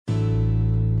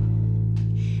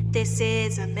This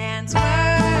is a man's world,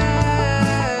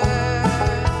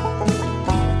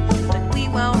 but we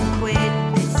won't quit.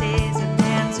 This is a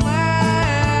man's world.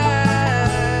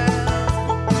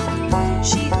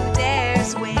 She who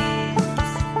dares wins.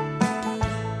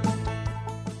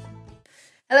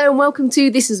 Hello and welcome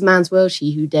to This is Man's World,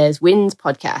 She Who Dares Wins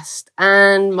podcast.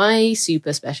 And my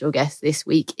super special guest this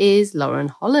week is Lauren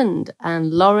Holland.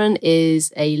 And Lauren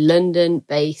is a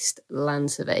London-based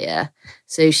land surveyor.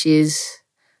 So she's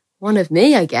one of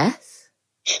me, I guess.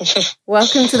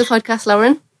 Welcome to the podcast,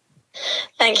 Lauren.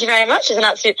 Thank you very much. It's an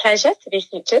absolute pleasure to be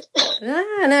featured.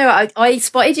 I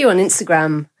spotted you on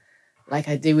Instagram, like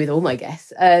I do with all my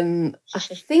guests. I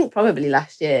think probably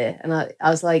last year, and I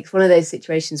was like, it's one of those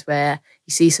situations where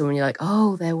you see someone, you're like,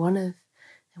 oh, they're one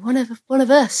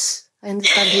of us. I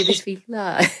understand who these people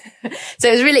are. So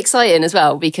it was really exciting as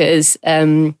well because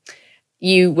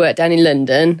you work down in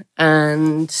London,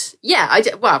 and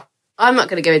I'm not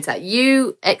going to go into that.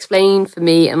 You explain for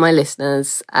me and my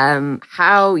listeners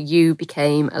how you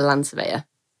became a land surveyor.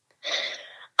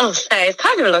 Oh, so it's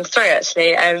kind of a long story,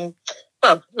 actually. Long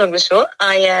and short,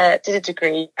 I did a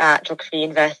degree at Bristol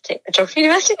University,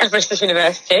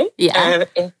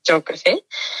 in geography.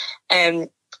 And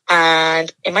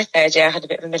in my third year, I had a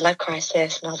bit of a midlife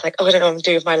crisis, and I was like, I don't know what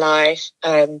to do with my life.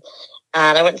 And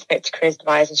I went and spoke to careers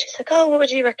advisor, and she's like, oh, what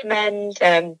would you recommend?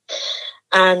 And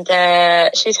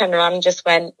she turned around and just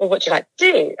went, well, what do you like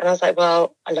to do? And I was like,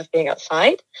 well, I love being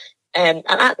outside. And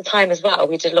at the time as well,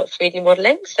 we did a lot of 3D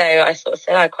modelling. So I sort of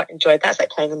said I quite enjoyed that. It's like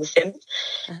playing on The Sims.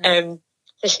 Uh-huh.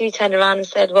 So she turned around and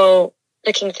said, well,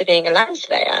 looking into being a land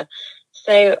surveyor.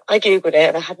 So I Googled it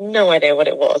and I had no idea what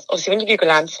it was. Obviously, when you Google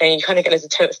land surveying, you kind of get loads of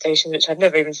total stations, which I'd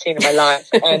never even seen in my life.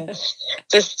 And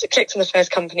just clicked on the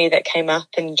first company that came up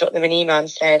and dropped them an email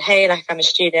and said, hey, like I'm a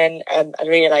student. I'd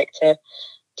really like to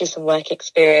do some work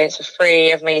experience for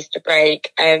free of my Easter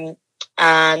break. And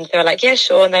they were like, yeah,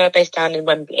 sure. And they were based down in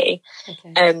Wembley.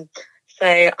 Okay.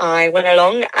 So I went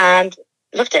along and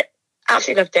loved it.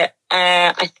 Absolutely loved it.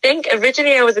 I think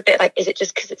originally I was a bit like, is it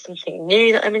just because it's something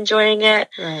new that I'm enjoying it?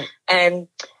 Right.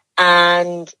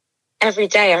 And every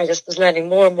day I just was learning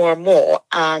more and more and more.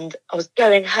 And I was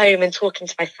going home and talking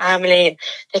to my family, and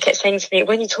they kept saying to me,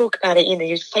 when you talk about it,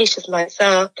 your face just lights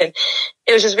up. And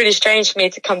it was just really strange for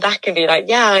me to come back and be like,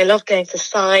 yeah, I love going to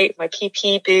site, my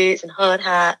PPE boots and hard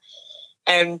hat.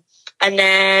 And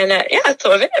then, I've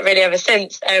thought of it really ever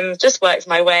since. Just worked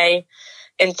my way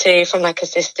into from like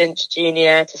assistant to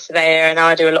junior to surveyor, and now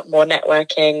I do a lot more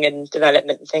networking and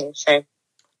development and things. So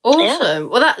awesome. Yeah.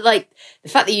 Well, that the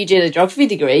fact that you did a geography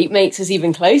degree makes us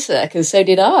even closer, because so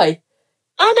did I.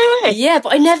 Oh, no way. Yeah,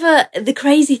 but the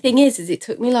crazy thing is it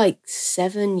took me like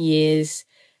 7 years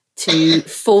to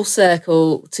full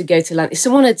circle to go to land. If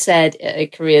someone had said at a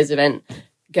careers event,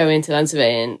 go into land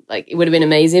surveying, like it would have been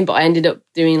amazing, but I ended up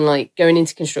going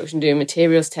into construction, doing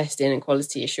materials testing and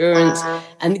quality assurance,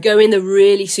 and going the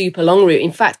really super long route.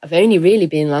 In fact, I've only really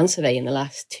been land surveying the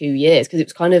last 2 years, because it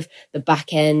was kind of the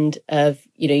back end of,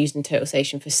 using total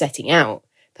station for setting out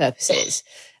purposes,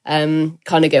 kind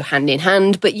of go hand in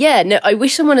hand. But yeah, no, I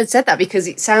wish someone had said that, because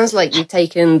it sounds like you've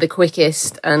taken the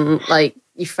quickest and like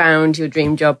you found your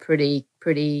dream job pretty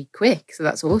quick. So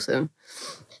that's awesome.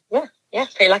 Yeah,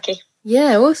 pretty lucky.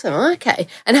 Yeah, awesome. Okay.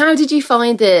 And how did you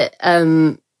find it?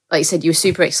 Like you said, you were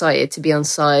super excited to be on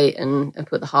site and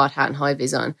put the hard hat and high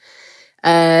vis on.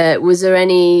 Was there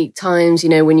any times,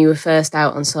 when you were first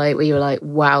out on site where you were like,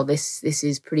 wow, this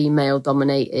is pretty male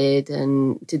dominated,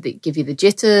 and did it give you the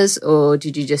jitters, or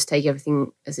did you just take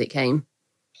everything as it came?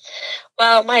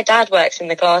 Well, my dad works in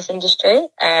the glass industry,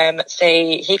 so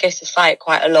he goes to site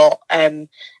quite a lot and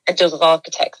deals with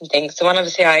architects and things. So when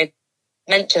obviously I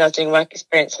mentioned I was doing work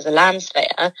experience as a land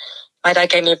surveyor, my dad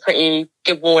gave me a pretty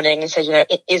good warning and said,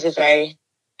 it is a very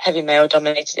heavy male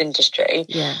dominated industry.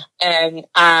 Yeah. And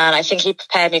I think he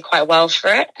prepared me quite well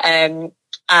for it. And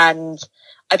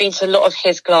I've been to a lot of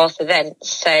his glass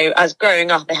events. So as growing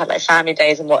up, they had like family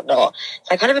days and whatnot.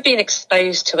 So I kind of have been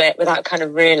exposed to it without kind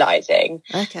of realizing.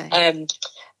 Okay.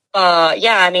 But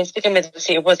yeah, speaking with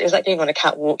obviously it was like being on a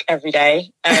catwalk every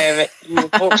day. You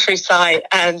walk through site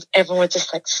and everyone would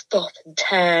just like stop and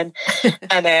turn.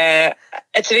 And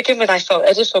to begin with, I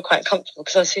just felt quite uncomfortable,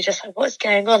 because I was just like, what's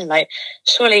going on? Like,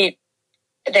 surely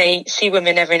they see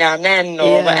women every now and then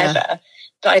or whatever.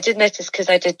 But I did notice, because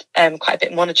I did quite a bit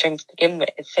of monitoring to begin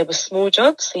with, there were small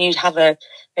jobs. So you'd have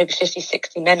maybe 50,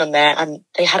 60 men on there, and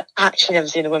they had actually never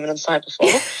seen a woman on site before.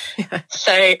 Yeah.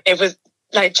 So it was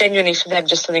like genuinely for them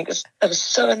just something I was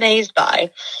so amazed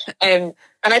by. And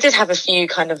I did have a few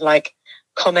kind of like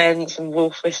comments and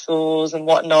wolf whistles and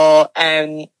whatnot.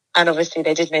 And obviously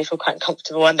they did make me feel quite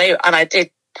uncomfortable. And I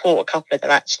did support a couple of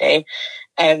them actually.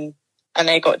 And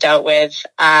they got dealt with.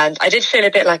 And I did feel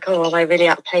a bit like, oh, am I really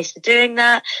out of place for doing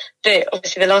that? But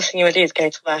obviously the last thing you want to do is go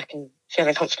to work and feel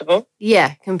uncomfortable.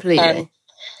 Yeah, completely.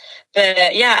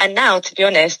 But yeah, and now, to be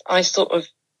honest, I sort of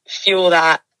feel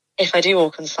that if I do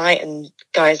walk on site and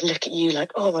guys look at you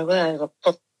like, oh my word,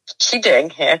 what's she doing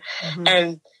here?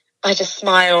 I just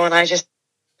smile and I just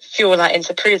feel like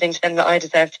it's proving to them that I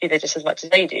deserve to be there just as much as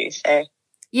they do. So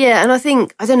yeah, and I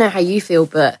think, I don't know how you feel,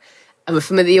 but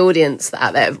from the audience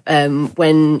out there,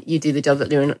 when you do the job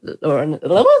that Lauren,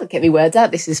 get me words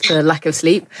out, this is for lack of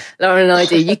sleep, Lauren and I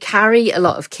do, you carry a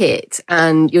lot of kit,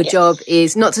 and your job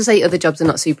is, not to say other jobs are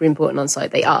not super important on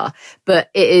site, they are, but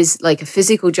it is like a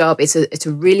physical job. It's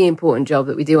a really important job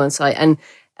that we do on site.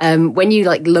 And when you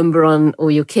like lumber on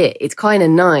all your kit, it's kind of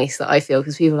nice, that I feel,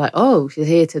 because people are like, oh, she's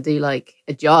here to do like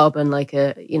a job and like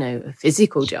a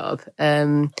physical job.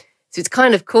 So it's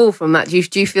kind of cool from that. Do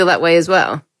you feel that way as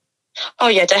well? Oh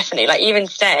yeah, definitely. Like even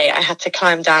today, I had to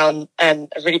climb down a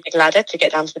really big ladder to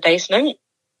get down to the basement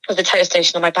with a tow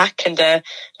station on my back and a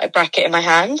bracket in my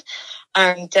hand.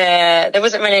 And there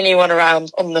wasn't really anyone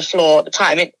around on the floor at the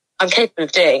time. I'm capable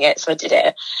of doing it, so I did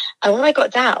it. And when I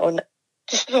got down,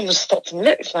 just everyone just stopped and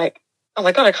looked like, oh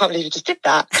my God, I can't believe you just did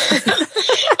that.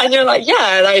 And you're like,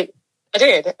 yeah, like I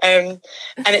did. And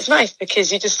it's nice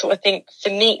because you just sort of think, for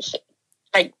me,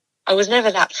 like I was never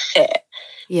that fit.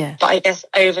 Yeah. But I guess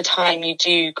over time you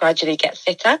do gradually get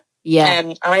fitter. Yeah.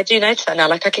 And I do notice that now.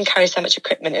 Like I can carry so much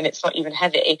equipment and it's not even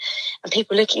heavy. And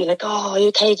people look at you like, oh, are you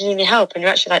okay? Do you need any help? And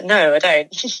you're actually like, no, I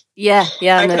don't. Yeah.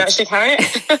 I can actually carry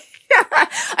it.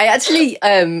 I actually,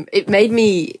 it made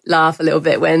me laugh a little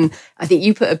bit when I think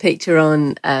you put a picture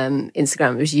on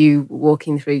Instagram. It was you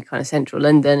walking through kind of central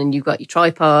London and you've got your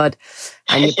tripod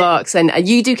and your box, and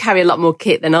you do carry a lot more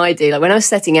kit than I do. Like when I was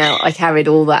setting out, I carried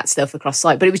all that stuff across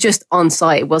site, but it was just on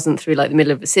site. It wasn't through like the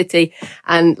middle of the city.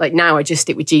 And like now I just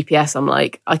stick with GPS. I'm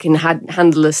like, I can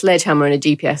handle a sledgehammer and a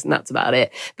GPS and that's about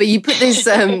it. But you put this,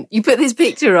 you put this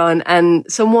picture on and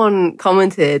someone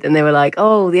commented and they were like,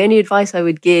 oh, the only advice I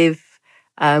would give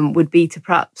would be to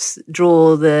perhaps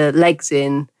draw the legs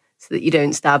in so that you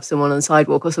don't stab someone on the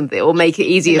sidewalk or something, or make it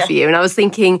easier for you. And I was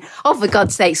thinking, oh, for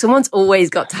God's sake, someone's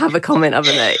always got to have a comment,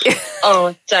 haven't they?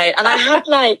 Oh, don't. And I had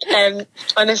like,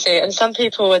 honestly, and some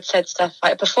people had said stuff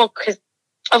like before, because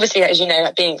obviously, as you know,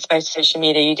 like being exposed to social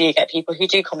media, you do get people who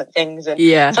do comment things. And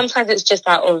sometimes it's just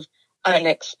out of own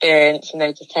experience,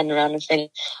 just turn around and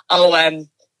think, oh,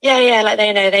 yeah, like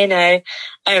they know.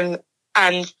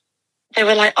 And they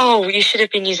were like, oh, you should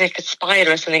have been using like a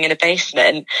spider or something in a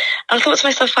basement. And I thought to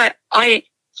myself, like,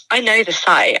 I know the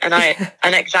site and I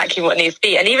know exactly what needs to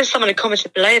be. And even someone had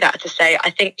commented below that to say,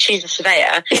 I think she's a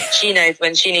surveyor. She knows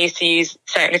when she needs to use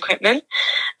certain equipment.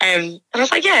 And I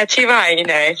was like, yeah, too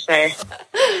right, so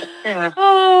yeah.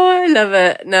 Oh, I love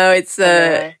it. No, it's,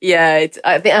 I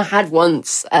think I had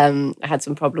once, I had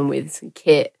some problem with some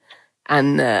kit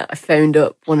and I phoned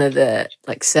up one of the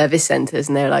like service centres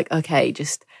and they were like, okay,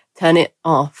 just turn it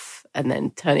off and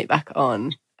then turn it back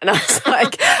on. And I was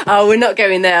like, oh, we're not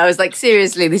going there. I was like,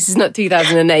 seriously, this is not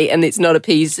 2008 and it's not a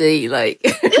PC. Like,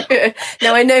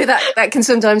 now I know that can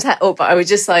sometimes but I was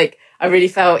just like, I really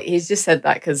felt he's just said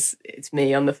that because it's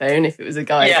me on the phone. If it was a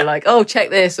guy, I'd be like, oh, check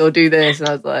this or do this. And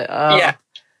I was like, oh. Yeah.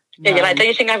 Yeah, you're like, don't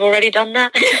you think I've already done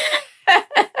that?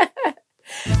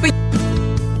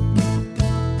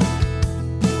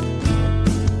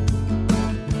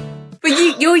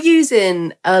 But you're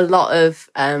using a lot of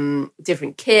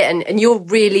different kit and you're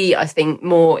really, I think,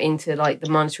 more into like the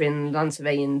monitoring and land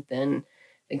surveying than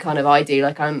kind of I do.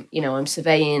 Like I'm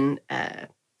surveying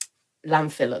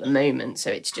landfill at the moment, so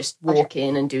it's just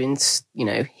walking and doing,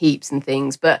 heaps and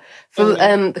things. But for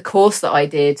the course that I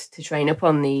did to train up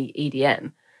on the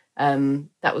EDM,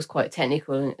 that was quite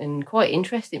technical and quite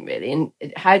interesting, really. And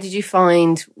how did you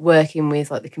find working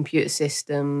with like the computer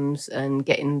systems and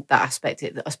getting that aspect,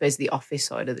 I suppose, the office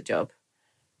side of the job?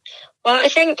 Well, I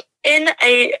think in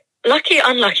a lucky,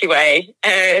 unlucky way,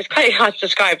 it's quite hard to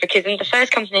describe because in the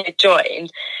first company I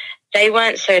joined, they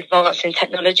weren't so advanced in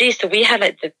technology. So we had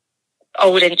like the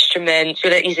old instruments, we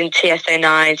were using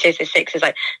TS09, TS06,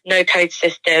 like no code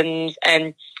systems.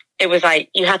 And it was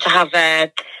like you had to have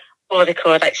what are they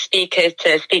called, like speakers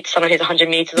to speak to someone who's 100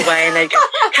 meters away and they go,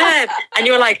 curb. And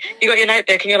you're like, you got your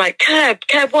notebook and you're like, curb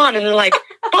one. And they're like,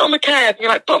 bottom of curb. And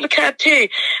you're like, bottom of curb two.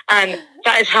 And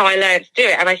that is how I learned to do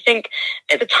it. And I think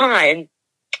at the time,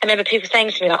 I remember people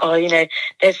saying to me like, oh,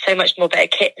 there's so much more better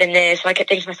kit than this. And I kept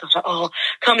thinking to myself like, oh,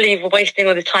 I can't believe we're wasting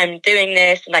all the time doing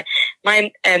this. And like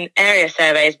my area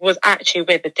surveys was actually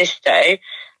with the disto.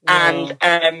 Wow.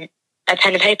 And a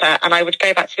pen and paper, and I would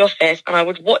go back to the office and I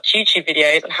would watch YouTube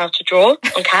videos on how to draw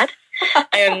on CAD.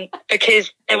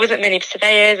 Because there wasn't many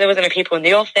surveyors, there wasn't many people in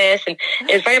the office, and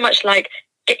it was very much like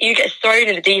you get thrown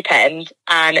in the deep end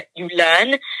and you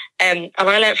learn. And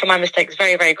I learned from my mistakes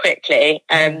very, very quickly.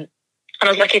 And I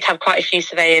was lucky to have quite a few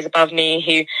surveyors above me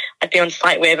who I'd be on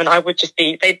site with, and I would just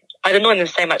be, I'd annoy them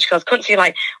so much because I was constantly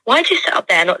like, why do you set up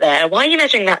there, not there? Why are you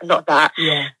measuring that, not that?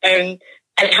 Yeah. And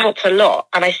it helped a lot.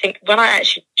 And I think when I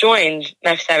actually joined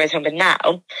Murphy Surveys Home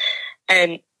now,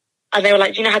 and they were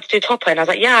like, do you know how to do topper? And I was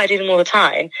like, yeah, I do them all the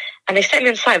time. And they set me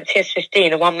on site with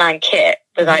TS15, a one-man kit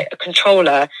with like a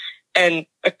controller and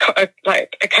a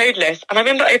code list. And I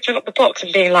remember opening up the box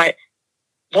and being like,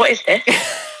 what is this?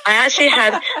 I actually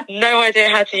had no idea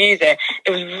how to use it.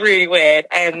 It was really weird.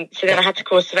 So then I had to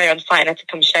call a surveyor on site and had to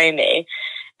come show me.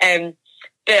 But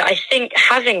I think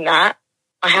having that,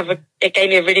 it gave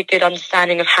me a really good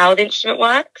understanding of how the instrument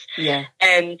works. Yeah.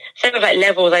 Same with like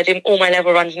levels. I do all my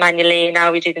level runs manually.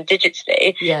 Now we do them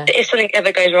digitally. Yeah. But if something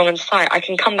ever goes wrong on site, I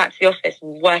can come back to the office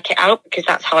and work it out because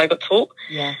that's how I got taught.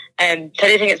 Yeah. So I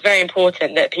do think it's very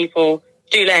important that people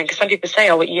do learn, because some people say,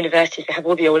 oh, at universities they have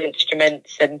all the old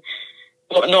instruments and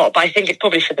whatnot, but I think it's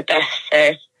probably for the best.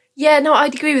 So yeah, no,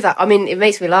 I'd agree with that. I mean, it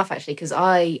makes me laugh actually, because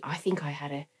I think I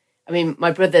had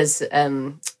my brother's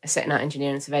a setting out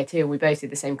engineer and surveyor too, and we both did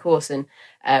the same course, and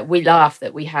we laughed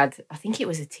that we had, I think it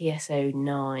was a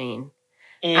TS09.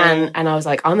 And I was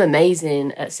like, I'm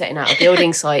amazing at setting out a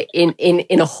building site in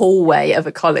a hallway of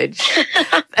a college.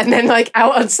 And then like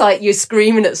out on site, you're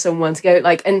screaming at someone to go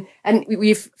like, and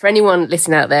we've, for anyone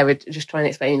listening out there, we're just trying to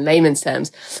explain in layman's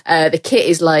terms. The kit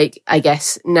is like, I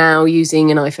guess now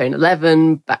using an iPhone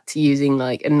 11 back to using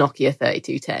like a Nokia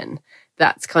 3210.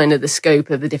 That's kind of the scope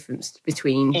of the difference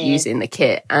between using the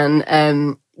kit.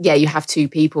 And, yeah, you have two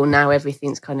people now,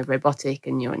 everything's kind of robotic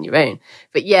and you're on your own.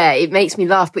 But yeah, it makes me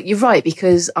laugh. But you're right,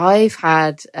 because I've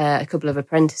had a couple of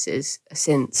apprentices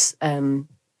since on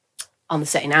the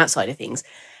setting out side of things.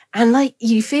 And like,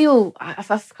 you feel,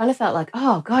 I've kind of felt like,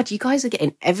 oh God, you guys are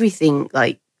getting everything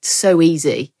like so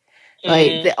easy.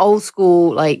 Like the old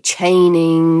school, like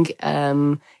chaining,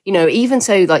 you know, even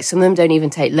so, like some of them don't even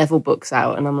take level books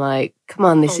out, and I'm like, come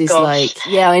on, this is gosh. like,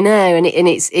 yeah, I know, and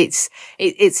it's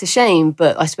a shame,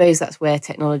 but I suppose that's where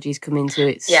technology's come into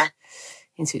its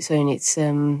own. It's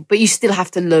but you still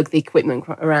have to lug the equipment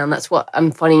around. That's what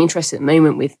I'm finding interesting at the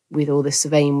moment with all the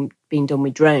surveying being done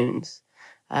with drones.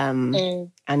 And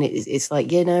it's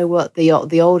like, you know what, the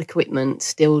old equipment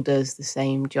still does the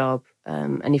same job.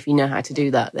 And if you know how to do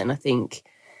that, then I think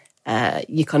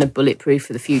you're kind of bulletproof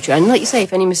for the future. And like you say,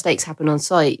 if any mistakes happen on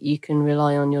site, you can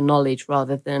rely on your knowledge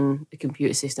rather than the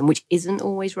computer system, which isn't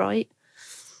always right.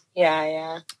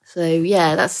 Yeah. So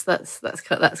yeah, that's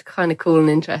kind of cool and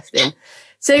interesting.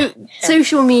 So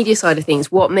social media side of things,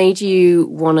 what made you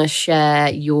want to share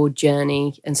your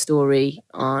journey and story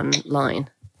online?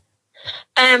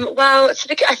 Well, I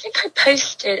think I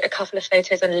posted a couple of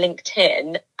photos on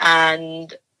LinkedIn,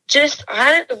 and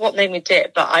I don't know what made me do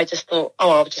it, but I just thought,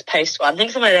 oh, I'll just post one. I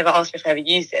think someone had ever asked me if I ever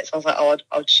used it, so I was like, oh,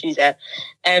 I'll choose it.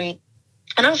 And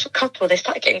after a couple, they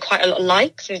started getting quite a lot of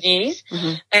likes and views.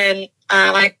 And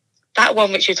like that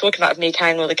one which you're talking about of me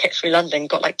carrying all the kits through London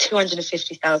got like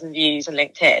 250,000 views on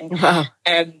LinkedIn. Wow.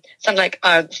 Something like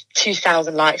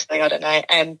 2,000 likes, I don't know.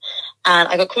 And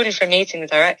I got called in for a meeting with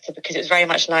the director because it was very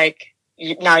much like,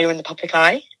 now you're in the public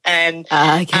eye. Okay.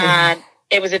 And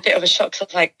it was a bit of a shock. So I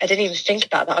was like, I didn't even think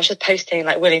about that. I was just posting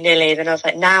like willy-nilly. Then I was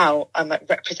like, now I'm like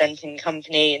representing a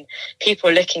company and people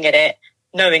are looking at it,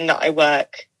 knowing that I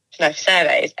work for Murphy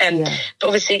Surveys. But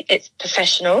obviously it's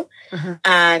professional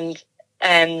and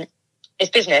it's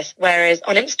business. Whereas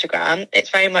on Instagram, it's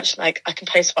very much like I can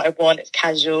post what I want. It's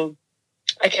casual.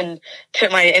 I can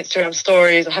put my Instagram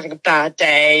stories of having a bad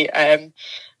day and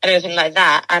everything like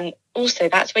that. And also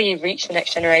that's where you reach the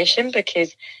next generation,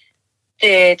 because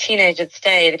the teenagers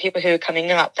today, the people who are coming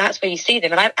up, that's where you see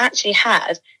them. And I've actually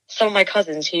had some of my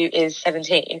cousins who is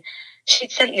 17,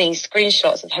 she'd sent me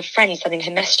screenshots of her friends sending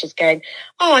her messages going,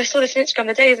 oh, I saw this on Instagram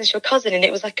the day, is this your cousin? And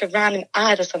it was like a random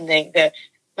ad or something that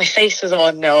my face was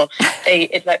on, or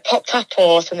it like popped up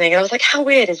or something. And I was like, how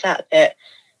weird is that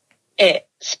it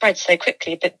spread so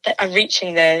quickly? But I'm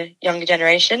reaching the younger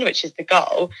generation, which is the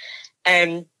goal.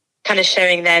 Kind of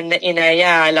showing them that, you know,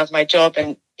 yeah, I love my job,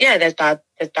 and yeah, there's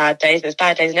bad days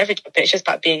in every job, but it's just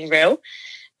about being real.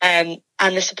 And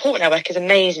the support network is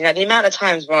amazing. Like the amount of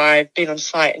times where I've been on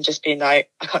site and just been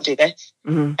like, I can't do this.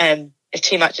 It's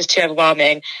too much, it's too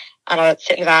overwhelming. And I'll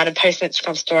sit in the van and post an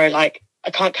Instagram story like,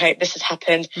 I can't cope, this has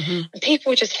happened. And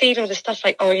people just feed all this stuff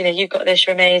like, oh, you know, you've got this,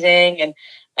 you're amazing.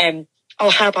 And oh,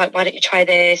 how about, why don't you try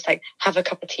this? Like, have a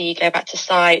cup of tea, go back to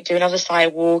site, do another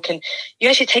site walk. And you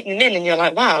actually take them in and you're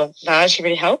like, wow, that actually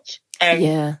really helped.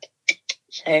 Yeah.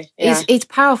 So, yeah. It's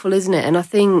powerful, isn't it? And I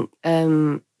think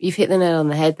you've hit the nail on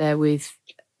the head there with,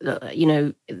 you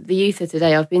know, the youth of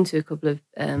today. I've been to a couple of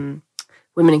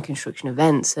women in construction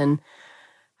events, and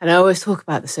I always talk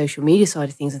about the social media side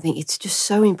of things. I think it's just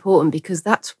so important because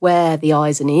that's where the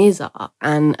eyes and ears are,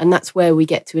 and that's where we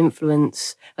get to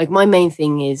influence. Like, my main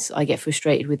thing is I get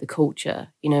frustrated with the culture.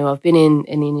 You know, I've been in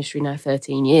the industry now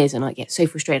 13 years, and I get so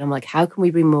frustrated. I'm like, how can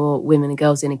we bring more women and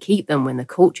girls in and keep them when the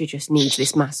culture just needs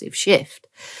this massive shift?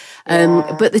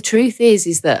 But the truth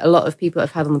is that a lot of people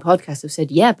I've had on the podcast have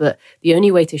said, yeah, but the only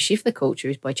way to shift the culture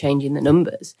is by changing the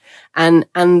numbers. And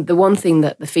the one thing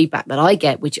that the feedback that I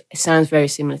get, which sounds very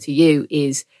similar to you,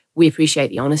 is we appreciate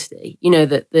the honesty. You know,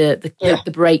 that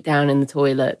the breakdown in the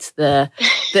toilet, the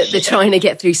trying to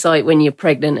get through site when you're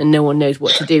pregnant and no one knows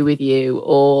what to do with you,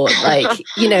 or like,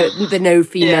 you know, the no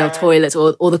female toilets,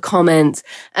 or the comments.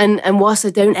 And whilst I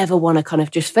don't ever want to kind of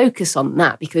just focus on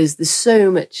that, because there's so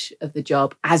much of the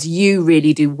job, as you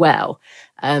really do well,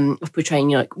 of portraying,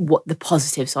 you know, like what the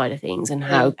positive side of things and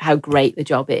how great the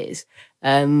job is.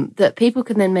 That people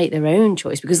can then make their own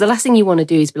choice, because the last thing you want to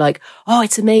do is be like, oh,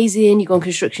 it's amazing, you go on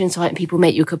construction site and people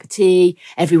make you a cup of tea,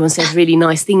 everyone says really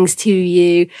nice things to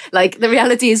you. Like, the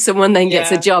reality is someone then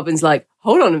gets a job and's like,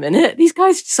 hold on a minute, these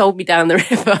guys sold me down the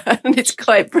river. And it's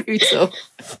quite brutal.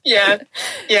 Yeah.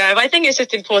 But I think it's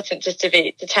just important just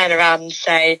to turn around and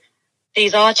say,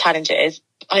 these are challenges.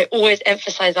 I always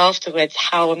emphasize afterwards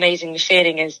how amazing the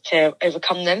feeling is to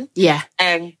overcome them. Yeah.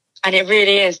 And it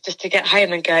really is just to get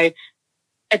home and go,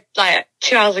 like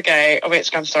 2 hours ago on my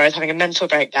Instagram story, I was having a mental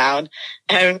breakdown.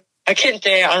 I couldn't do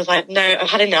it. I was like, no, I've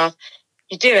had enough.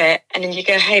 You do it, and then you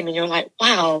go home and you're like,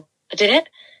 wow, I did it.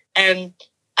 And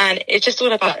it's just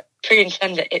all about proving to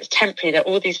them that it's temporary, that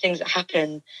all these things that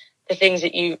happen, the things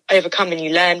that you overcome and you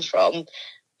learn from,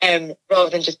 rather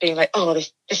than just being like, oh,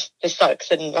 this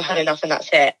sucks and I've had enough and that's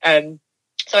it.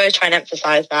 So I try and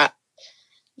emphasize that.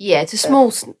 Yeah, it's a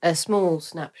small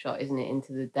snapshot, isn't it,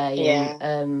 into the day? Yeah.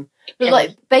 And, but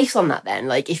like, based on that, then,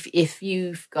 like, if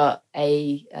you've got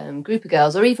a group of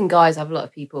girls, or even guys, I have a lot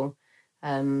of people,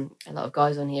 a lot of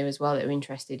guys on here as well that are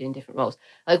interested in different roles.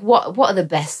 Like, what are the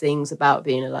best things about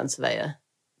being a land surveyor?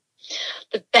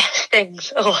 The best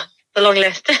things, the long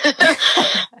list.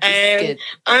 I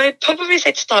would probably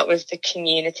say to start with the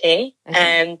community.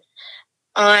 Okay.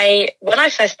 When I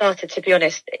first started, to be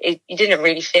honest, you didn't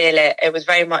really feel it. It was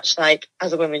very much like,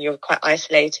 as a woman, you're quite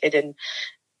isolated, and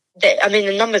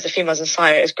the numbers of females on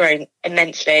site has grown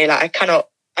immensely. Like, I cannot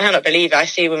believe it. I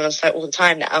see women on site all the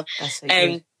time now. That's so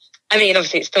good.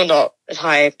 Obviously it's still not as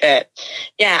high, but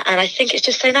yeah. And I think it's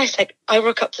just so nice. Like, I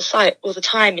rock up to site all the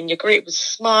time and your group with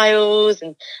smiles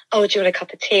and, oh, do you want a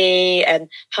cup of tea? And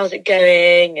how's it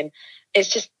going? And it's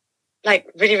just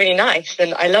like really, really nice.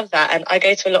 And I love that. And I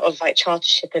go to a lot of like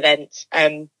chartership events,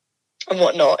 and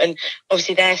whatnot. And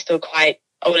obviously they're still quite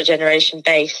older generation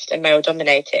based and male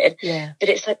dominated. Yeah. But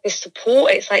it's like this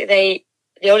support. It's like the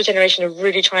older generation are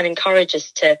really trying to encourage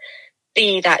us to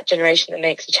be that generation that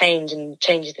makes a change and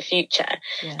changes the future.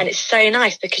 Yeah. And it's so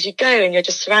nice because you go and you're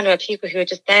just surrounded by people who are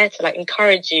just there to like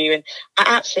encourage you. And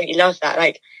I absolutely love that.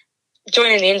 Like,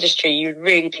 joining the industry, you'd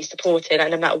really be supported,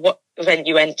 and no matter what event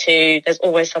you went to, there's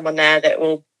always someone there that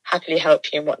will happily help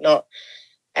you and whatnot.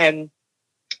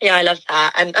 Yeah, I love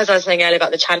that. And as I was saying earlier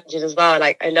about the challenges as well,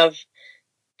 like, I love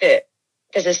that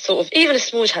there's a sort of, even a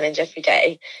small challenge every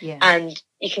day, and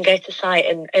you can go to site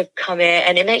and overcome it,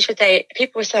 and it makes your day.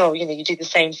 People will say, oh, you know, you do the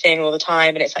same thing all the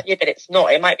time, and it's like, yeah, but it's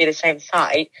not. It might be the same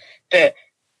site, but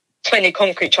 20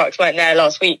 concrete trucks weren't there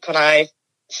last week when I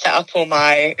set up all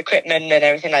my equipment and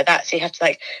everything like that. So you have to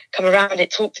like come around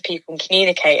it, talk to people and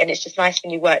communicate. And it's just nice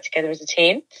when you work together as a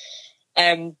team.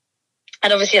 And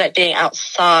obviously, like, being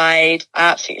outside, I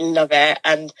absolutely love it.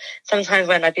 And sometimes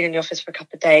when I've been in the office for a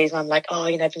couple of days, I'm like, oh,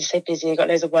 you know, I've been so busy, I've got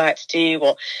loads of work to do,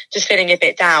 or just feeling a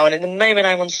bit down. And the moment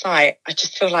I'm on site, I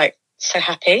just feel like so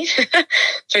happy.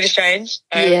 It's really strange.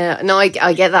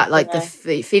 I get that, like, the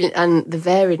feeling and the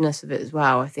variedness of it as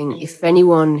well. I think if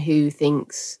anyone who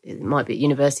thinks it might be at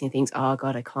university and thinks, oh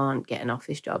God, I can't get an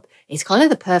office job, it's kind of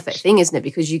the perfect thing, isn't it?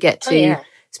 Because you get to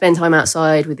spend time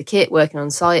outside with the kit, working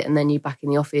on site, and then you're back in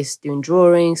the office doing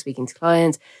drawings, speaking to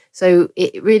clients. So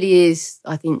it really is,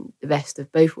 I think, the best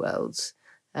of both worlds.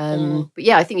 But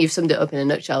yeah, I think you've summed it up in a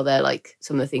nutshell there, like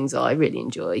some of the things that I really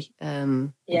enjoy,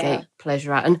 get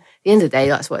pleasure out. And at the end of the day,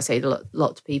 that's what I say a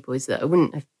lot to people, is that I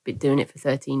wouldn't have been doing it for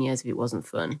 13 years if it wasn't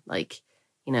fun. Like,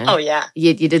 you know,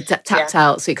 you'd have tapped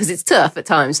out, because it's tough at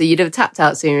times, so you'd have tapped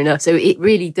out soon enough. So it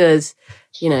really does,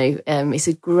 you know, it's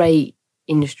a great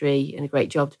industry and a great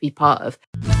job to be part of.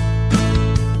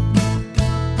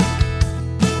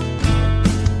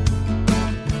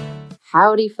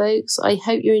 Howdy, folks. I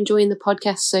hope you're enjoying the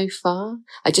podcast so far.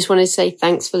 I just wanted to say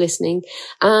thanks for listening.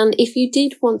 And if you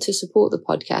did want to support the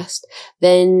podcast,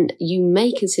 then you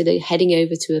may consider heading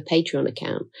over to a Patreon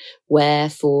account where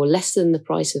for less than the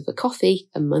price of a coffee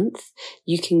a month,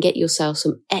 you can get yourself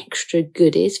some extra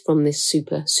goodies from this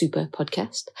super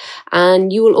podcast.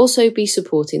 And you will also be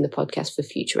supporting the podcast for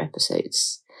future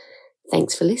episodes.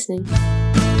 Thanks for listening.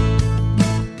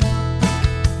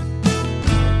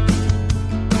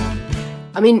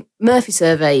 I mean, Murphy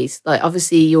Surveys, like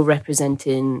obviously you're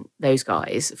representing those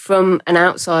guys. From an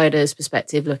outsider's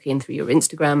perspective, looking through your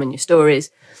Instagram and your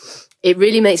stories, it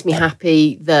really makes me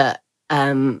happy that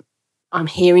I'm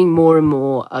hearing more and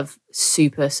more of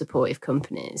super supportive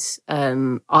companies.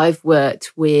 I've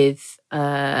worked with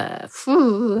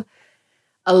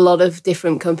a lot of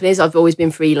different companies. I've always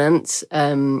been freelance,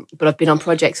 but I've been on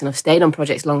projects and I've stayed on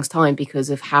projects a long time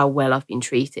because of how well I've been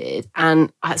treated.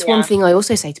 And that's one thing I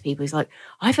also say to people is like,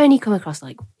 I've only come across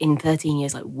like in 13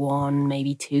 years, like one,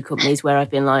 maybe two companies where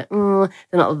I've been like, they're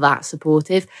not that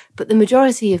supportive, but the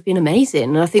majority have been amazing.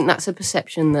 And I think that's a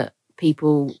perception that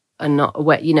people are not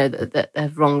aware, you know, that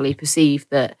they've wrongly perceived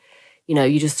that, you know,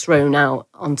 you're just thrown out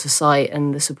onto site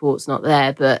and the support's not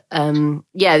there. But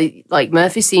like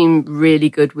Murphy seemed really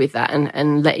good with that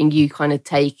and letting you kind of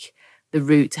take the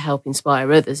route to help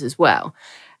inspire others as well.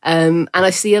 And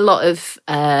I see a lot of,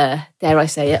 dare I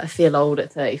say it, I feel old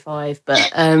at 35,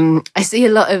 but I see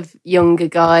a lot of younger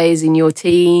guys in your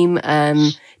team.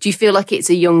 Do you feel like it's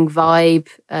a young vibe,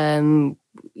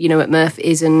 you know, at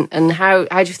Murphy's? And how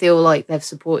do you feel like they've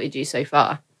supported you so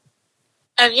far?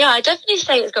 I definitely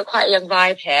say it's got quite a young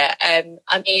vibe here.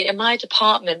 I mean, in my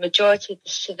department, majority of the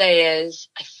surveyors,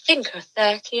 I think, are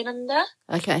 30 and under.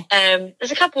 Okay.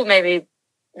 There's a couple maybe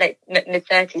like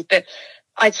mid-30s, but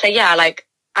I'd say,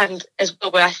 and as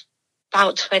well, we're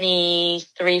about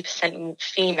 23%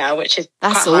 female, which is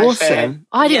that's quite awesome.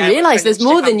 I didn't realise there's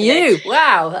more than you.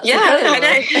 Wow. That's I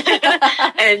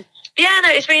know. Yeah, no,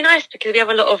 it's really nice because we have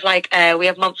a lot of we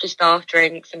have monthly staff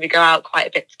drinks and we go out quite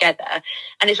a bit together.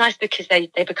 And it's nice because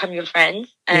they become your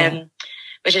friends,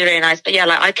 which is really nice. But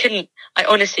I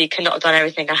honestly could not have done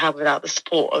everything I have without the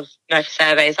support of Murphy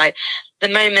Surveys. Like the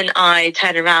moment I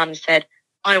turned around and said,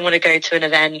 I want to go to an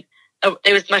event.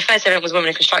 It was my first event was a women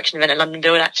in construction event at London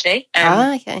Build actually.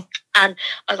 Okay. And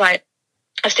I was like,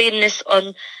 I've seen this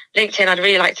on LinkedIn, I'd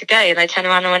really like to go. And I turned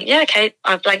around and went, yeah, okay,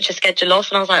 I've blanked your schedule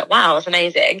off. And I was like, wow, that's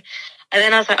amazing. And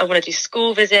then I was like, I want to do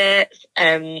school visits.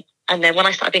 And then when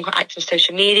I started being quite active on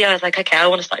social media, I was like, okay, I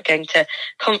want to start going to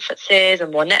conferences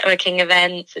and more networking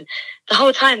events. And the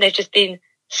whole time they've just been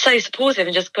so supportive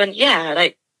and just gone, yeah,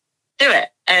 like, do it.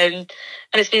 And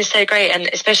it's been so great. And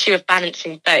especially with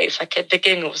balancing both, like at the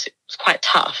beginning it was quite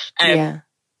tough.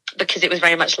 Because it was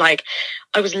very much like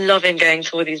I was loving going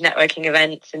to all these networking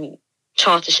events and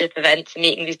chartership events and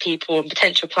meeting these people and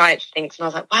potential clients and things. And I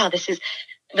was like, wow, this is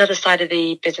another side of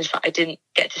the business that I didn't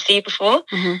get to see before.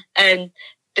 Mm-hmm.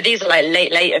 But these are like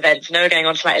late events and they were going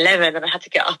on to like 11 and I had to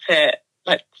get up at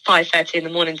like 5:30 in the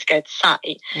morning to go to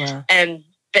site. Wow.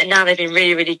 But now they've been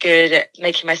really, really good at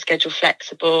making my schedule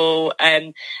flexible.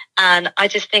 And I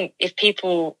just think if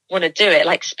people want to do it,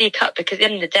 like speak up, because at the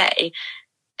end of the day,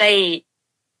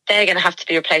 they're going to have to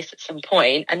be replaced at some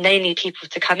point and they need people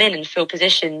to come in and fill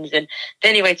positions. And the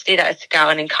only way to do that is to go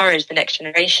out and encourage the next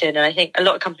generation. And I think a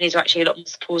lot of companies are actually a lot more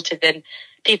supportive than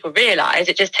people realise.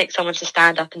 It just takes someone to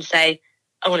stand up and say,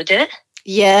 I want to do it.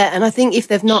 Yeah. And I think if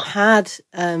they've not had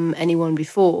anyone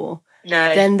before,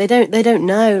 then they don't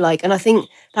know. Like, and I think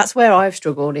that's where I've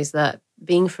struggled is that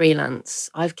being freelance,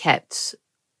 I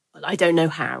don't know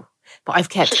how, but I've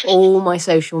kept all my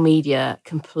social media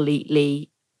completely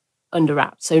under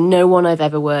wraps. So no one I've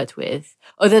ever worked with,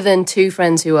 other than two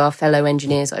friends who are fellow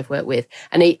engineers I've worked with.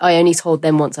 And I only told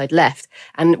them once I'd left.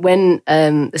 And when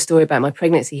the story about my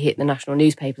pregnancy hit the national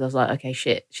newspapers, I was like, okay,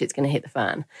 shit's going to hit the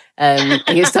fan. And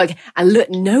look,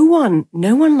 no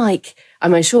one like,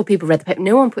 I'm sure people read the paper,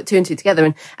 no one put two and two together.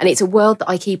 And it's a world that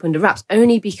I keep under wraps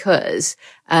only because,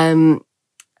 you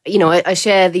know, I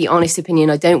share the honest opinion.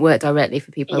 I don't work directly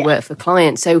for people. I work for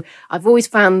clients. So I've always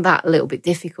found that a little bit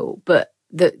difficult, but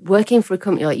that working for a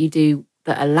company like you do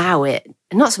that allow it,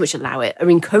 and not so much allow it, are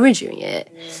encouraging it,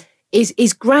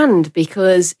 is grand,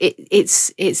 because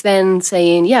it's then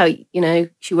saying, yeah, you know,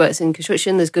 she works in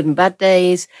construction, there's good and bad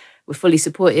days, we're fully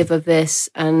supportive of this,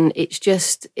 and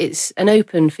it's an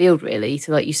open field really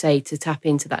to, like you say, to tap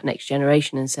into that next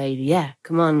generation and say, yeah,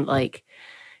 come on, like,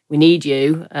 we need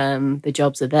you, the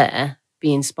jobs are there,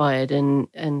 be inspired and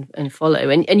follow.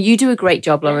 And you do a great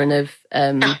job, Lauren,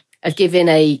 of giving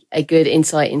a good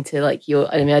insight into like your.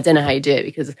 I mean, I don't know how you do it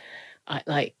because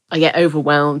I get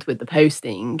overwhelmed with the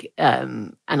posting,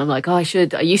 and I'm like, I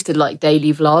used to like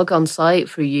daily vlog on site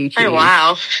through YouTube. Oh,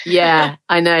 wow. Yeah,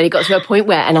 I know. And it got to a point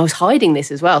where, and I was hiding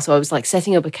this as well. So I was like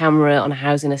setting up a camera on a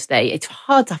housing estate. It's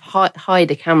hard to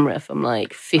hide a camera from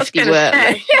like 50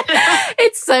 workmen.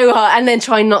 It's so hard. And then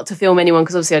trying not to film anyone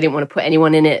because obviously I didn't want to put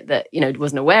anyone in it that,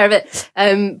 wasn't aware of it.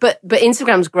 But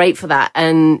Instagram's great for that.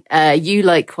 And you,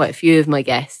 like quite a few of my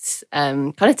guests,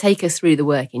 kind of take us through the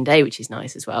working day, which is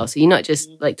nice as well. So you're not just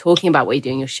like talking about what you're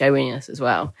doing, you're showing us as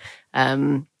well.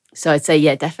 So I'd say,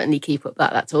 yeah, definitely keep up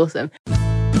that. That's awesome.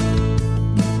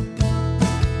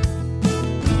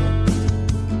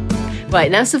 Right,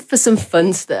 now for some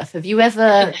fun stuff. Have you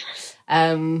ever,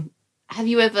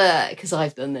 because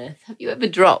I've done this, have you ever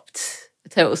dropped a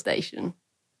total station?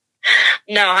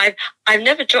 No, I've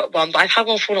never dropped one, but I've had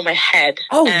one fall on my head.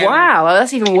 Oh, wow. Well,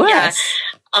 that's even worse. Yeah,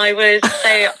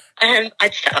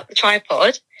 I'd set up the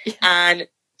tripod and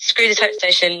screw the total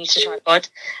station to the tripod,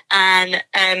 and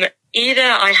either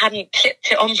I hadn't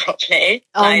clipped it on properly.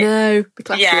 Oh, no. The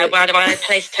classic. Yeah, when I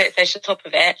placed the total station on top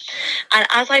of it. And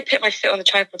as I put my foot on the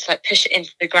tripod to like push it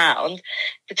into the ground,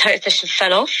 the total station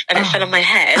fell off and it fell on my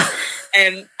head.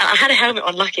 I had a helmet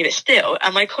on, lucky, but still.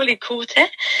 And my colleague caught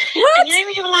it. What? And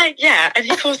when you're like, yeah, and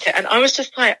he caught it. And I was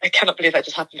just like, I cannot believe that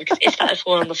just happened, because if that had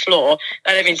fallen on the floor,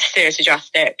 that would have been seriously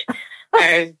drastic.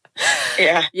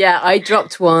 Yeah, I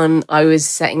dropped one. I was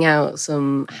setting out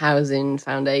some housing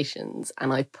foundations,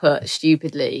 and I put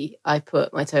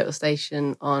my total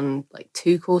station on like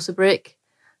 2 course of brick,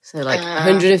 so like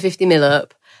 150 mil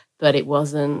up, but it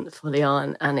wasn't fully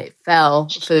on, and it fell,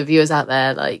 for the viewers out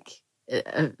there, like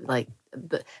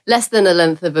less than a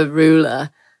length of a ruler.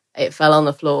 It fell on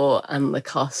the floor, and the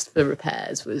cost for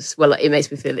repairs was, well, it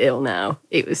makes me feel ill now.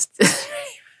 It was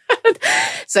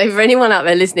So for anyone out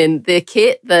there listening, the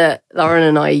kit that Lauren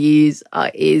and I use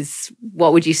is,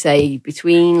 what would you say,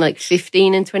 between like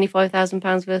 15 and 25,000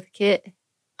 pounds worth of kit?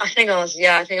 I think ours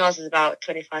is about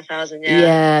 25,000. Yeah.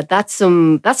 Yeah, that's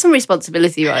some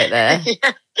responsibility right there.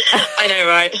 Yeah, I know,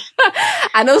 right?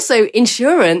 And also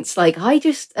insurance. Like, I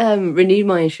just renewed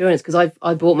my insurance because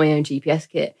I bought my own GPS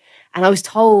kit. And I was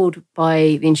told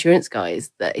by the insurance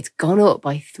guys that it's gone up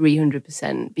by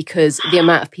 300% because the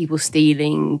amount of people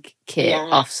stealing kit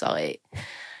off-site.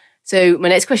 So my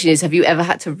next question is, have you ever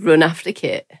had to run after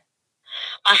kit?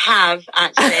 I have,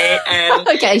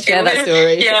 actually. Okay, share that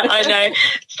story. Yeah, I know.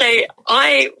 So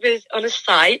I was on a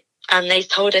site and they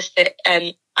told us that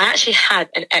I actually had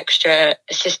an extra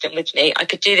assistant with me. I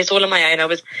could do this all on my own. I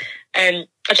was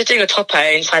just doing a topo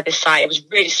inside this site. It was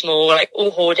really small, like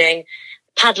all hoarding,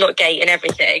 padlock gate and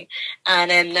everything.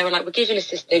 And they were like, we'll give you an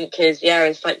assistant because the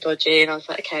area is slightly dodgy. And I was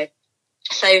like, okay.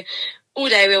 So all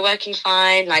day we were working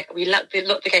fine. Like, we locked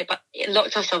the gate, but it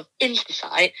locked ourselves into the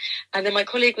site. And then my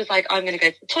colleague was like, I'm going to go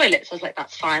to the toilet. So I was like,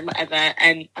 that's fine, whatever.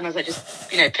 And I was like, just,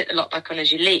 put the lock back on as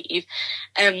you leave.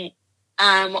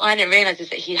 What I didn't realise is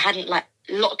that he hadn't like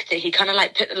locked it. He kind of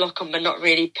like put the lock on, but not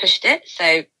really pushed it.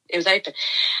 So it was open.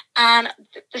 And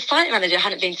the site manager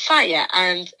hadn't been to site yet.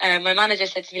 And my manager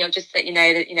said to me, I'll just let you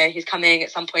know that, he's coming at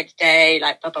some point today,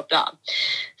 like blah, blah, blah.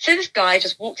 So this guy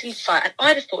just walked into site, and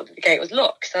I'd have thought that the gate was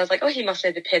locked. So I was like, oh, he must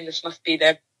know the pin. This must be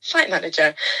the site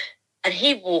manager. And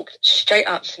he walked straight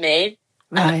up to me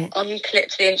and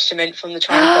unclipped the instrument from the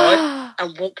tripod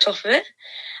and walked off of it.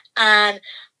 And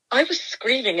I was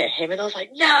screaming at him, and I was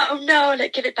like, no,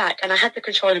 like, give it back. And I had the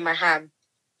control in my hand.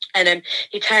 And then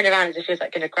he turned around as if he was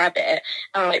like going to grab it,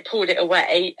 and I like pulled it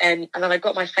away, and then I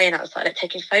got my phone out and started like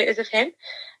taking photos of him.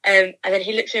 And then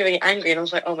he looked at me really angry, and I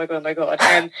was like, oh my god.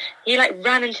 He like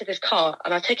ran into this car,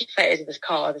 and I was taking photos of this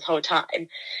car this whole time.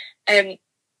 And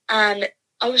I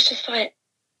was just like,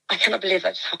 I cannot believe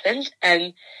that just happened.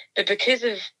 But because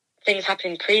of things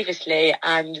happening previously,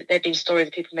 and there'd been stories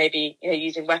of people maybe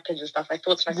using weapons and stuff, I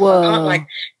thought to myself, I can't like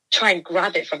try and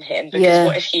grab it from him, because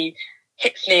what if he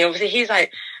hits me? Obviously he's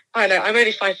like, I don't know, I'm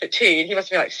only 5'2", and he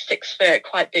must be like 6 foot,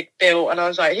 quite big built. And I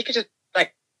was like, he could just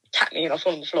like tap me and I'll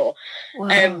fall on the floor.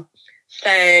 Wow. So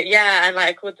yeah, and like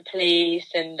I called the police,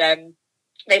 and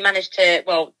they managed to,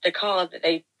 the car that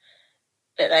they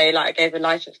like gave the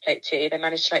license plate to, they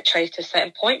managed to like trace to a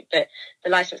certain point, but the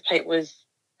license plate was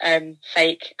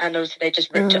fake, and obviously they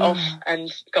just ripped it off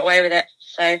and got away with it.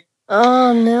 So.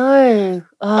 Oh no!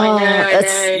 I know.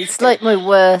 It's like my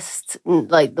worst,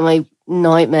 like my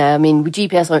nightmare. I mean, with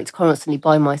GPS, I it's constantly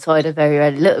by my side. I very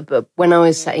rarely look, but when I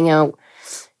was setting out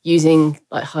using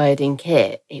like hired in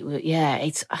kit, it was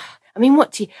it's. I mean,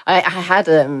 I had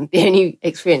the only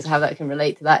experience I have that can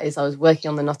relate to that is I was working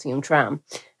on the Nottingham tram,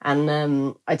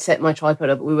 and I'd set my tripod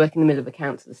up. We work in the middle of a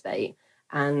council estate,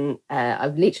 and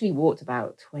I've literally walked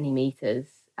about 20 meters,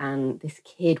 and this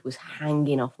kid was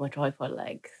hanging off my tripod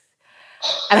legs.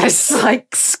 And I just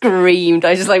like screamed.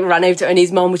 I just like ran over to it, and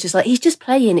his mom was just like, "He's just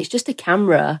playing. It's just a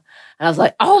camera." And I was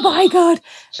like, "Oh my God."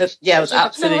 But, yeah, it was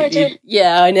absolutely,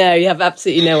 yeah, I know. You have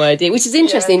absolutely no idea, which is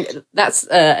interesting. Yeah. That's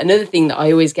another thing that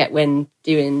I always get when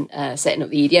doing, setting up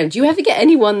the EDM. Do you ever get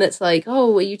anyone that's like,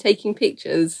 "Oh, are you taking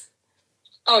pictures?"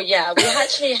 Oh yeah. We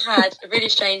actually had really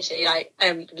strangely, like,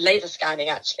 laser scanning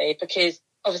actually, because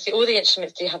obviously all the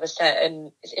instruments do have a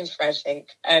certain, it's infrared, I think,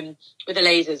 with the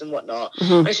lasers and whatnot.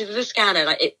 Mm-hmm. So with the scanner,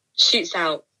 like, it shoots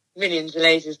out millions of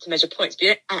lasers to measure points, but you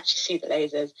don't actually see the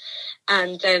lasers.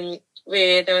 And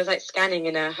there was like scanning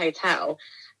in a hotel,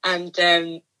 and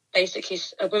basically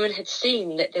a woman had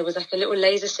seen that there was like a little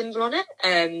laser symbol on it,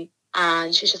 and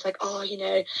she was just like, "Oh, you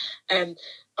know,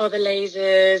 oh, the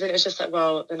lasers," and it was just like,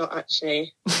 well, they're not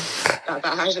actually that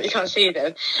high that you can't see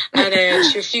them. And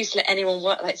she refused to let anyone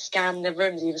scan the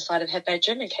rooms either side of her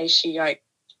bedroom in case she like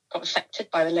got affected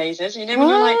by the lasers. You know, when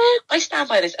you're like, I stand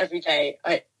by this every day.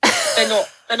 They're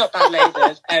not bad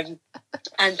lasers.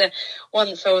 And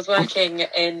once I was working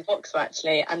in Vauxhall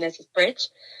actually, and there's this bridge,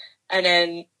 and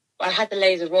then I had the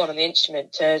laser on the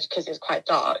instrument because it was quite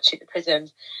dark, shoot the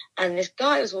prisms, and this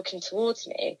guy was walking towards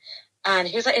me. And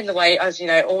he was like in the way, as you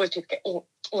know, always people get all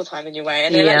the time in your way.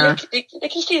 And they're like, look, they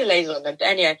can see the laser on them. But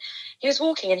anyway, he was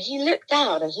walking and he looked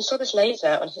down and he saw this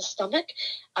laser on his stomach.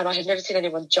 And I had never seen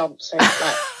anyone jump so like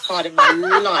hard in my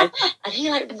life. And he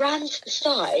like ran to the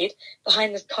side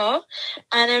behind this car.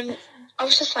 And I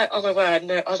was just like, oh my word,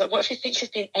 no. I was like, what if he thinks he's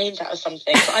being aimed at or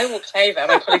something? So I walked over and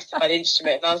my colleague stood by the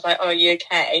instrument and I was like, oh, are you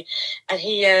okay? And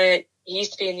he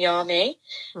used to be in the army.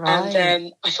 Right.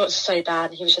 And I thought it was so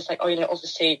bad. And he was just like, oh, you know,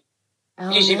 obviously,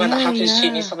 usually when that happens to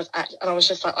you, someone's acting, and I was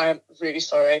just like, I am really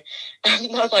sorry.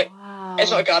 And I was like,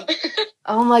 it's not a gun.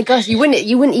 Oh my gosh, you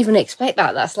wouldn't even expect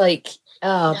that. That's like,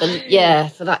 for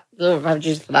that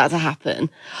to happen.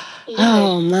 Yeah.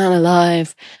 Oh man,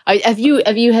 alive. Have you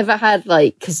ever had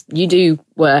like, because you do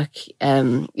work,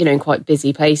 in quite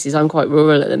busy places. I'm quite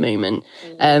rural at the moment.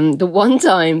 The one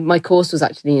time my course was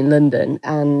actually in London,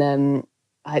 and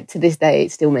to this day,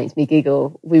 it still makes me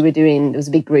giggle. There was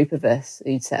a big group of us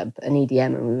who'd set up an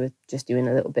EDM, and we were just doing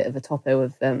a little bit of a topo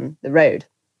of the road.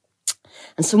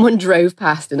 And someone drove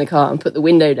past in a car and put the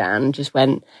window down and just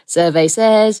went, "Survey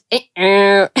says."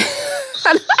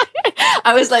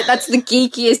 I was like, that's the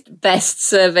geekiest, best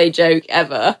survey joke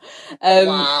ever.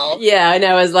 Wow. Yeah, I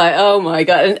know. I was like, oh my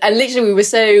God. And literally we were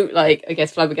so, like, I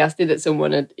guess flabbergasted that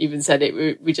someone had even said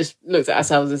it. We just looked at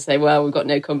ourselves and say, well, we've got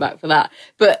no comeback for that.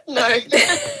 But no.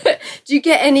 Do you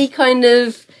get any kind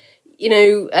of,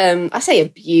 I say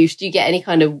abuse, do you get any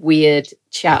kind of weird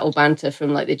chat or banter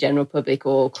from like the general public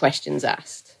or questions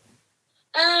asked?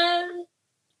 I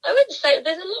wouldn't say.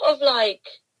 There's a lot of like,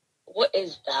 what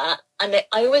is that? And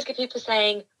I always get people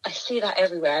saying, I see that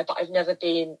everywhere, but I've never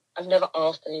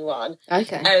asked anyone.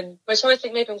 Okay. Which I always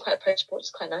think maybe I'm quite approachable, which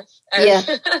is quite nice. Yeah.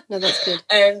 No, that's good.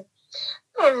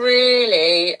 Not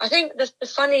really. I think the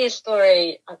funniest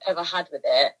story I've ever had with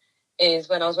it is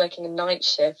when I was working a night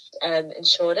shift in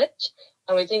Shoreditch,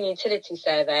 and we were doing a utility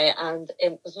survey, and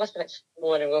it must have been like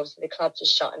morning, obviously the club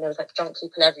just shut and there was like drunk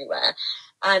people everywhere.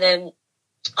 And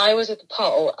I was at the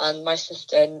pole and my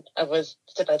assistant was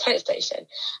stood by the toilet station,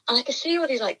 and I could see all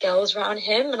these like girls around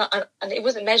him, and it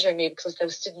wasn't measuring me because they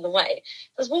were stood in the way.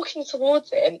 I was walking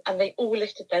towards him and they all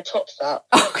lifted their tops up,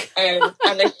 and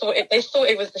they thought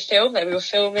it was the film that we were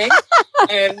filming,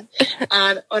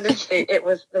 and honestly it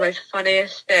was the most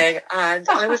funniest thing. And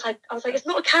I was like, it's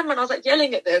not a camera, and I was like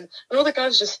yelling at them, and all the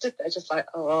guys just stood there just like,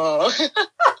 oh.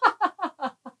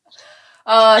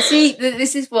 Oh, see,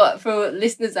 this is what, for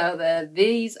listeners out there,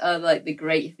 these are like the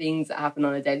great things that happen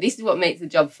on a day. This is what makes the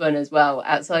job fun as well,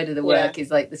 outside of the work, is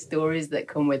like the stories that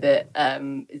come with it.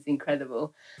 Is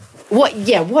incredible. What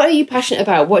are you passionate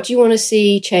about? What do you want to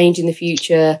see change in the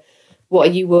future? What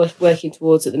are you working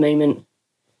towards at the moment?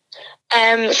 So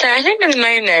I think at the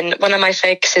moment, one of my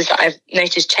focuses that I've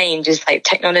noticed change is like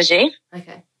technology.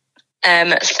 Okay.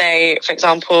 So, for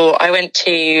example, I went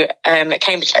to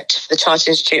Cambridge lecture for the Chartered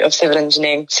Institute of Civil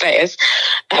Engineering Surveyors,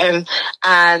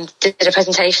 and did a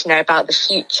presentation there about the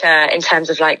future in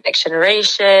terms of like next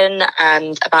generation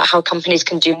and about how companies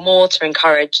can do more to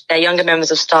encourage their younger members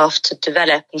of staff to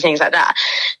develop and things like that.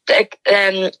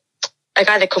 A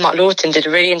guy they call Mark Lawton did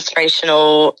a really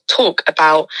inspirational talk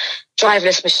about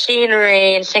driverless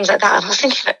machinery and things like that. And I was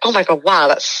thinking, like, oh my God, wow,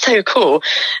 that's so cool.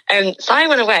 So I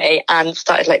went away and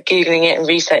started like Googling it and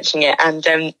researching it.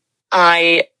 And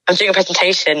I'm doing a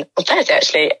presentation on Thursday,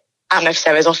 actually, at my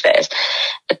surveyor's office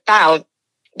about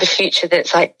the future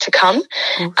that's like to come.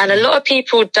 Awesome. And a lot of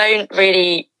people don't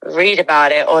really read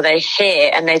about it, or they hear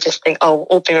and they just think, oh,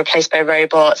 all being replaced by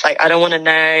robots. Like, I don't want to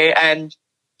know.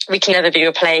 We can never be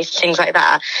replaced, things like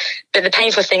that. But the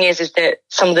painful thing is that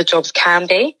some of the jobs can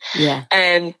be. Yeah.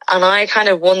 And I kind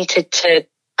of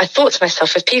I thought to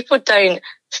myself, if people don't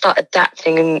start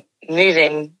adapting and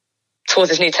moving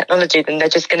towards this new technology, then they're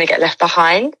just going to get left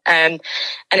behind. And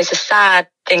it's a sad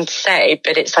thing to say,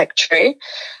 but it's like true.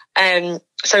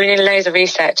 So we did loads of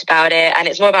research about it, and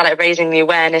it's more about like raising the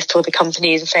awareness to all the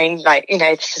companies and saying, like, you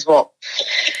know, this is what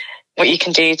you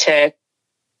can do to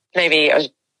maybe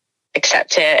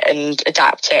accept it and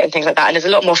adapt it and things like that. And there's a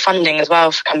lot more funding as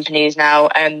well for companies now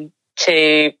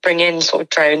to bring in sort of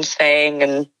drone surveying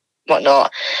and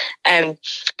whatnot. But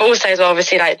also as well,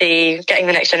 obviously, like getting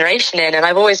the next generation in. And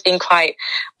I've always been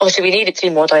obviously we need it to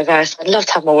be more diverse. I'd love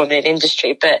to have more women in the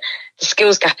industry, but the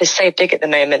skills gap is so big at the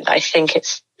moment that I think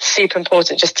it's super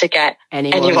important just to get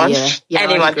anyone. Yeah,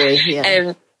 I agree,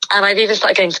 yeah. And I've even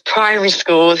started going to primary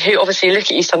schools who obviously look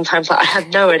at you sometimes like, I have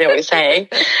no idea what you're saying.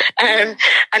 And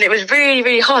it was really,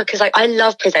 really hard because like I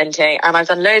love presenting, and I've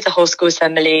done loads of whole school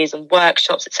assemblies and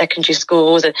workshops at secondary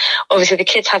schools. And obviously the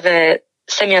kids have a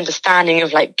semi-understanding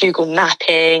of like Google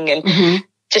mapping and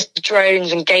just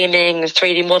drones and gaming and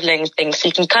 3D modelling and things. So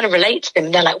you can kind of relate to them,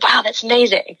 and they're like, wow, that's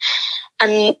amazing.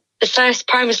 And the first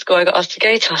primary school I got asked to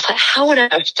go to, I was like, how on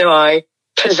earth do I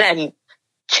present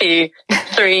to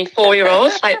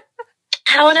 3-4-year-olds? Like,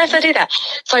 how on earth do I do that?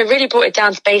 So I really brought it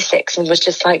down to basics and was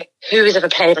just like, who has ever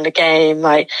played on a game?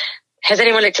 Like, has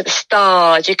anyone looked at the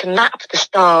stars? You can map the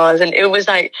stars. And it was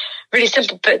like really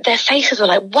simple, but their faces were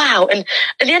like, wow. And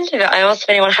at the end of it, I asked if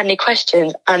anyone had any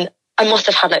questions, and I must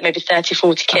have had like maybe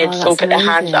 30-40 kids all put their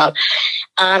hands up.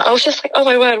 And I was just like, oh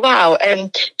my word, wow.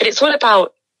 But it's all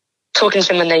about talking to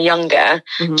them when they're younger,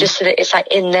 just so that it's like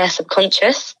in their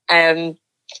subconscious,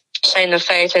 showing them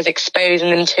photos,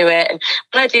 exposing them to it. And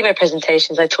when I do my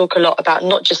presentations, I talk a lot about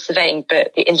not just surveying,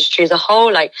 but the industry as a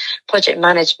whole, like project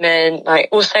management, like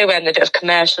also when the bit of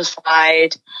commercial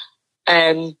side.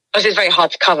 Obviously it's very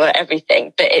hard to cover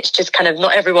everything, but it's just kind of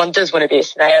not everyone does want to be a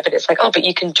surveyor, but it's like, oh, but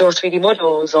you can draw 3D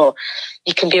models, or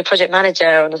you can be a project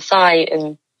manager on a site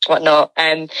and whatnot.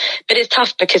 But it's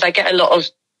tough because I get a lot of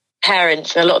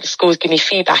parents, and a lot of the schools give me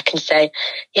feedback and say,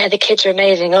 yeah, the kids are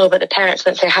amazing. Oh, but the parents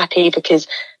weren't so happy because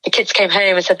the kids came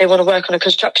home and said they want to work on a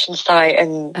construction site,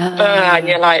 and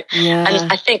you're like,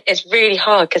 and I think it's really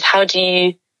hard because how do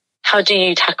you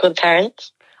tackle the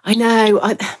parents? I know.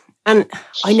 And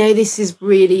I know this is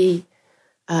really,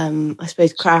 I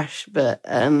suppose, crash, but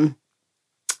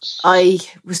I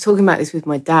was talking about this with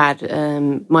my dad.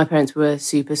 My parents were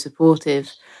super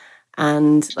supportive.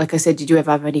 And like I said, did you ever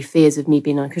have any fears of me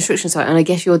being on a construction site? And I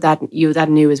guess your dad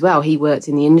knew as well. He worked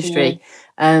in the industry.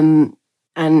 And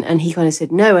he kind of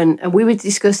said no. And we were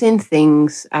discussing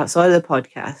things outside of the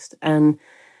podcast. And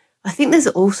I think there's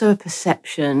also a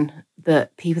perception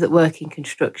that people that work in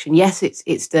construction, yes,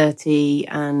 it's dirty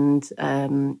and,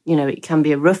 it can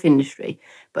be a rough industry.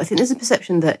 But I think there's a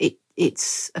perception that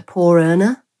it's a poor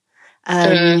earner.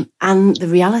 And the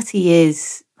reality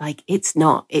is, like, it's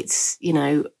not. It's,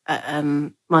 my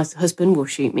husband will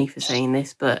shoot me for saying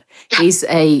this, but he's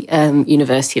a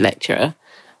university lecturer,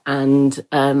 and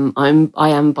I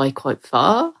am by quite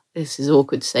far. This is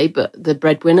awkward to say, but the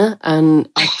breadwinner, and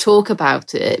I talk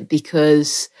about it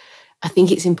because I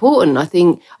think it's important. I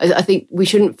think we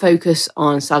shouldn't focus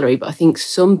on salary, but I think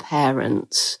some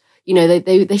parents,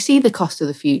 they see the cost of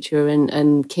the future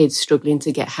and kids struggling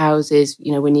to get houses,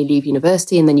 when you leave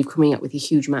university, and then you're coming up with a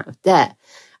huge amount of debt.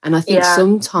 And I think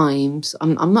sometimes,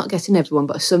 I'm not getting everyone,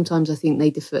 but sometimes I think they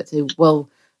defer to, well,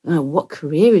 what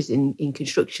career is in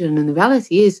construction? And the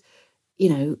reality is,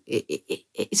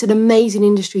 it's an amazing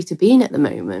industry to be in at the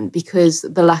moment because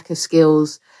the lack of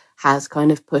skills has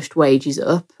kind of pushed wages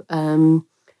up. And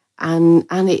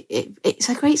it's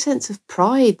a great sense of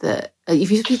pride that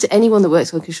if you speak to anyone that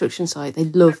works on a construction site, they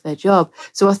love their job.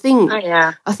 So I think,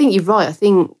 I think you're right. I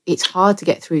think it's hard to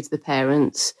get through to the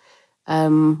parents.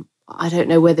 I don't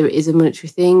know whether it is a monetary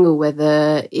thing or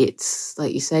whether it's,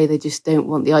 like you say, they just don't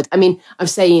want the idea. I mean, I'm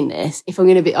saying this, if I'm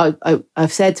going to be,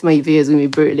 I've said to my viewers, I'm going to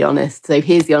be brutally honest. So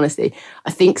here's the honesty.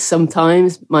 I think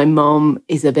sometimes my mom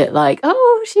is a bit like,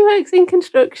 oh, she works in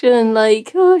construction,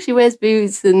 like, oh, she wears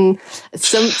boots. And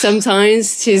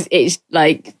sometimes it's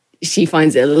like, she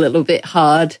finds it a little bit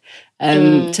hard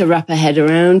to wrap her head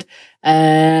around.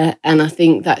 And I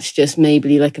think that's just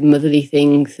maybe like a motherly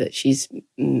thing that she's,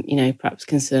 perhaps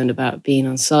concerned about being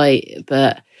on site.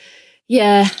 But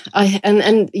Yeah,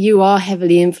 and you are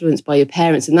heavily influenced by your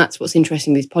parents, and that's what's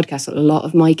interesting with these podcasts. A lot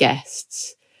of my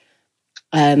guests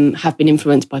have been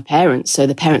influenced by parents, so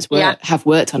the parents have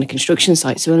worked on a construction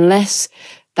site. So unless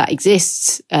that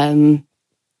exists,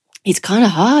 it's kind of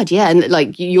hard, and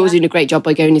like you're doing a great job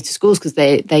by going into schools because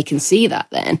they can see that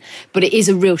then. But it is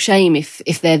a real shame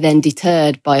if they're then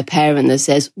deterred by a parent that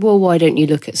says, well, why don't you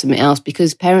look at something else?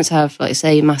 Because parents have, like I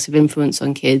say, a massive influence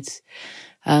on kids.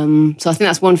 So I think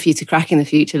that's one for you to crack in the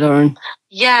future, Lauren.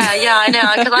 Yeah, I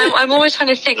know. Because I'm always trying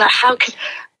to think, like,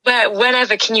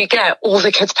 whenever can you get all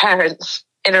the kids' parents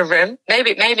in a room?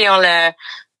 Maybe I'll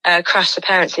crash the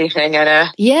parents' evening and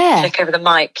take over the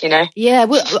mic, you know? Yeah,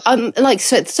 well,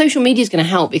 so social media is going to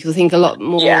help because I think a lot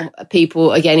more people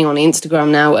are getting on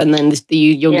Instagram now, and then the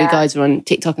younger guys are on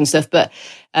TikTok and stuff. But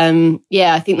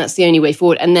I think that's the only way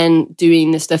forward. And then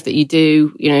doing the stuff that you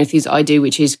do, you know, things I do,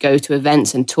 which is go to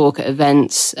events and talk at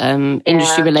events,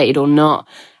 industry related or not,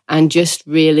 and just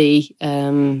really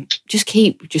just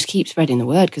keep spreading the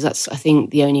word, because that's, I think,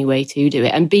 the only way to do it.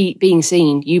 And being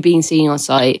seen on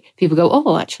site, people go,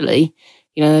 oh, actually,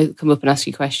 you know, come up and ask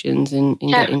you questions and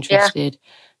get interested.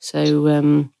 So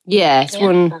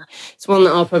it's one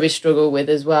that I'll probably struggle with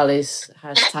as well, is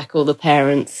how to tackle the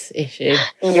parents issue.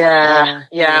 We'll get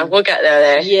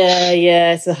there though.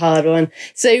 It's a hard one.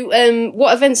 So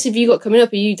what events have you got coming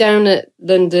up? Are you down at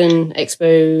London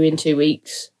Expo in 2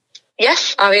 weeks?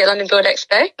 Yes, I'll be at London Build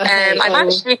Expo. Okay,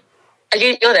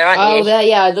 you're there, aren't you? Oh, there,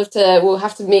 yeah. I'd love to. We'll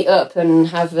have to meet up and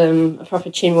have a proper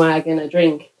chinwag and a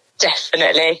drink.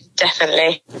 Definitely. I've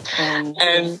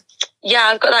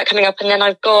got that coming up, and then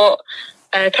I've got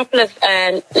a couple of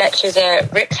lectures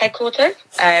at Rick's headquarters.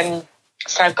 So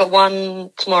I've got one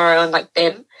tomorrow on like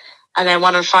BIM, and then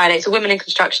one on Friday. It's a women in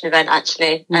construction event,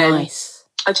 actually. Nice.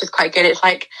 Which is quite good. It's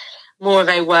like more of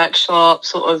a workshop,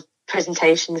 sort of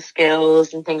presentation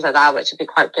skills and things like that, which would be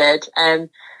quite good. But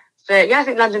I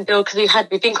think London Build, because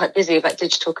we've been quite busy with like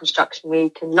Digital Construction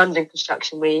Week and London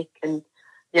Construction Week, and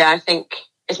I think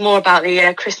it's more about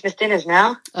the Christmas dinners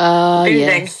now. Oh,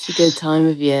 yes, a good time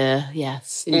of year.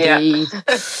 Yes, indeed.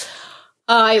 Yeah.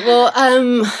 All right, well,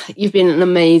 you've been an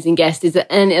amazing guest. Are there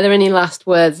any last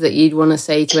words that you'd want to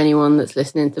say to anyone that's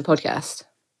listening to the podcast?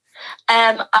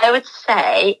 I would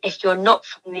say, if you're not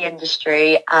from the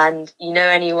industry and you know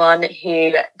anyone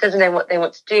who doesn't know what they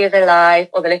want to do with their life,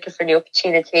 or they're looking for a new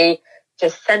opportunity,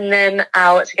 just send them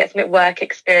out to get some work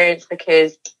experience,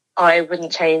 because I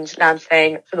wouldn't change land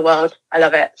surveying for the world. I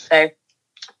love it. So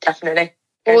definitely.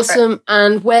 Awesome.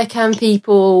 And where can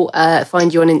people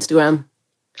find you on Instagram?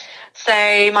 So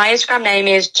my Instagram name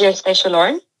is Geospatial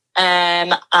Lauren.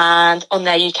 And on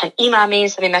there you can email me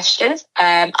and send me messages.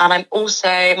 And I'm also,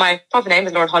 my proper name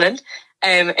is Lauren Holland.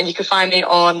 And you can find me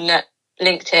on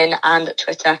LinkedIn and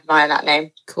Twitter via that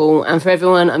name. Cool. And for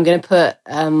everyone, I'm going to put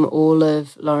all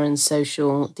of Lauren's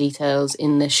social details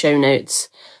in the show notes.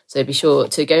 So be sure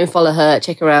to go and follow her,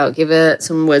 check her out, give her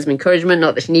some words of encouragement.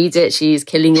 Not that she needs it. She's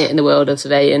killing it in the world of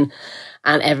surveying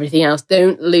and everything else.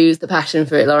 Don't lose the passion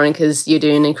for it, Lauren, because you're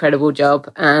doing an incredible job.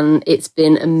 And it's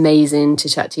been amazing to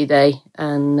chat to you today.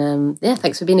 And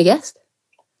thanks for being a guest.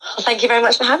 Well, thank you very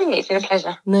much for having me. It's been a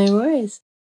pleasure. No worries.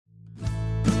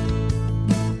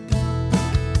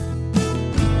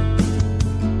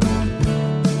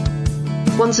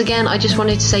 Once again, I just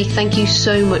wanted to say thank you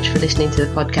so much for listening to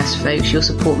the podcast, folks. Your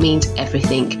support means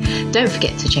everything. Don't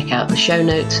forget to check out the show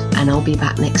notes, and I'll be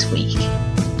back next week.